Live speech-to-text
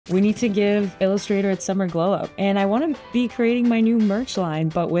we need to give Illustrator its summer glow up. And I want to be creating my new merch line,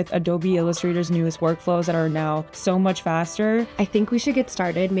 but with Adobe Illustrator's newest workflows that are now so much faster. I think we should get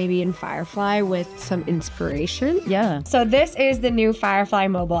started maybe in Firefly with some inspiration. Yeah. So this is the new Firefly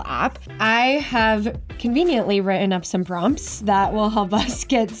mobile app. I have conveniently written up some prompts that will help us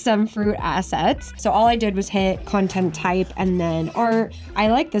get some fruit assets. So all I did was hit content type and then art. I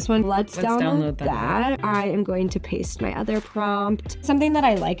like this one. Let's download that. I am going to paste my other prompt. Something that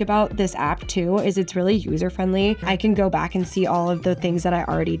I like about this app too is it's really user-friendly. I can go back and see all of the things that I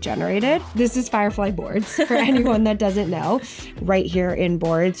already generated. This is Firefly boards for anyone that doesn't know. Right here in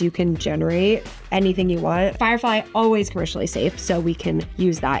boards, you can generate anything you want. Firefly always commercially safe, so we can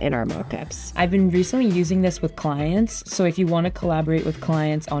use that in our mockups. I've been recently using this with clients. So if you want to collaborate with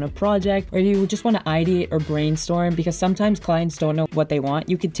clients on a project, or you just want to ideate or brainstorm, because sometimes clients don't know what they want,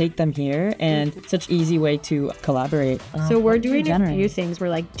 you could take them here, and it's such an easy way to collaborate. So we're doing a few things. We're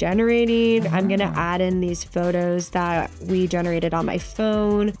like generating. I'm gonna add in these photos that we generated on my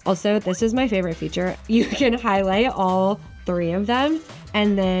phone. Also, this is my favorite feature. You can highlight all 3 of them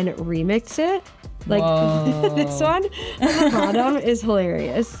and then remix it. Like this one on the bottom is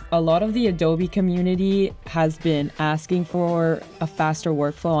hilarious. A lot of the Adobe community has been asking for a faster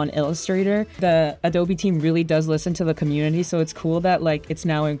workflow on Illustrator. The Adobe team really does listen to the community, so it's cool that like it's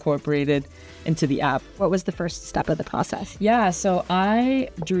now incorporated into the app. What was the first step of the process? Yeah, so I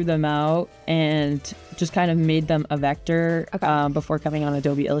drew them out and just kind of made them a vector before coming on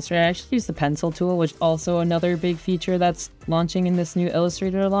Adobe Illustrator. I actually used the pencil tool, which also another big feature that's launching in this new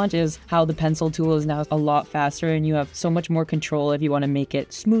Illustrator launch is how the pencil tool is now a lot faster and you have so much more control if you want to make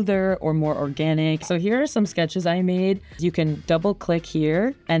it smoother or more organic. So here are some sketches I made. You can double click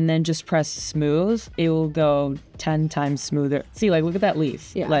here and then just press smooth. It will go 10 times smoother. See, like, look at that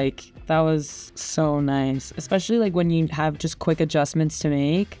leaf. Yeah. Like, that was so nice. Especially like when you have just quick adjustments to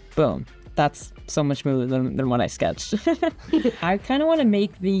make. Boom. That's so much smoother than what I sketched. I kind of want to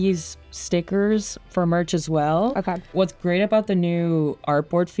make these stickers for merch as well. Okay. What's great about the new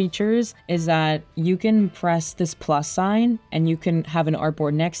artboard features is that you can press this plus sign and you can have an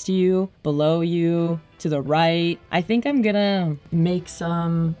artboard next to you, below you, to the right. I think I'm gonna make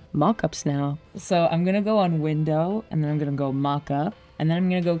some mockups now. So I'm gonna go on window and then I'm gonna go mockup. And then I'm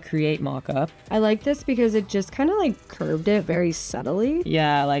gonna go create mockup. I like this because it just kind of like curved it very subtly.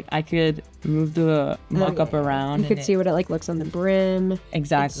 Yeah, like I could move the mockup around. You could see what it like looks on the brim.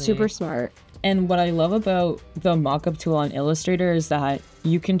 Exactly. It's super smart. And what I love about the mockup tool on Illustrator is that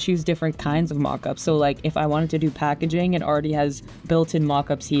you can choose different kinds of mockups. So like if I wanted to do packaging, it already has built-in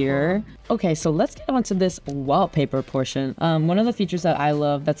mockups here. Okay, so let's get onto this wallpaper portion. One of the features that I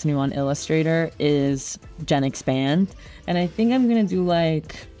love that's new on Illustrator is Gen Expand. And I think I'm gonna do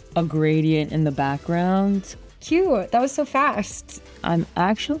like a gradient in the background. Cute, that was so fast. I'm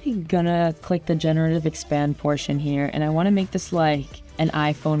actually gonna click the generative expand portion here and I wanna make this like an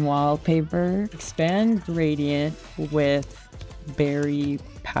iPhone wallpaper. Expand gradient with berry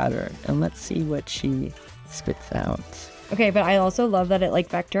pattern. And let's see what she spits out. Okay, but I also love that it like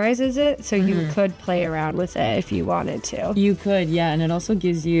vectorizes it, so you could play around with it if you wanted to. You could, yeah, and it also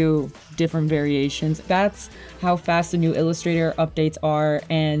gives you different variations. That's how fast the new Illustrator updates are,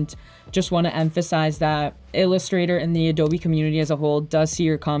 and just want to emphasize that Illustrator and the Adobe community as a whole does see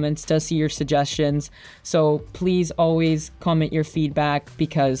your comments, does see your suggestions. So please always comment your feedback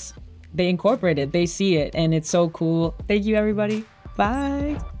because they incorporate it, they see it, and it's so cool. Thank you, everybody.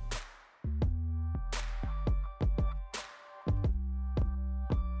 Bye.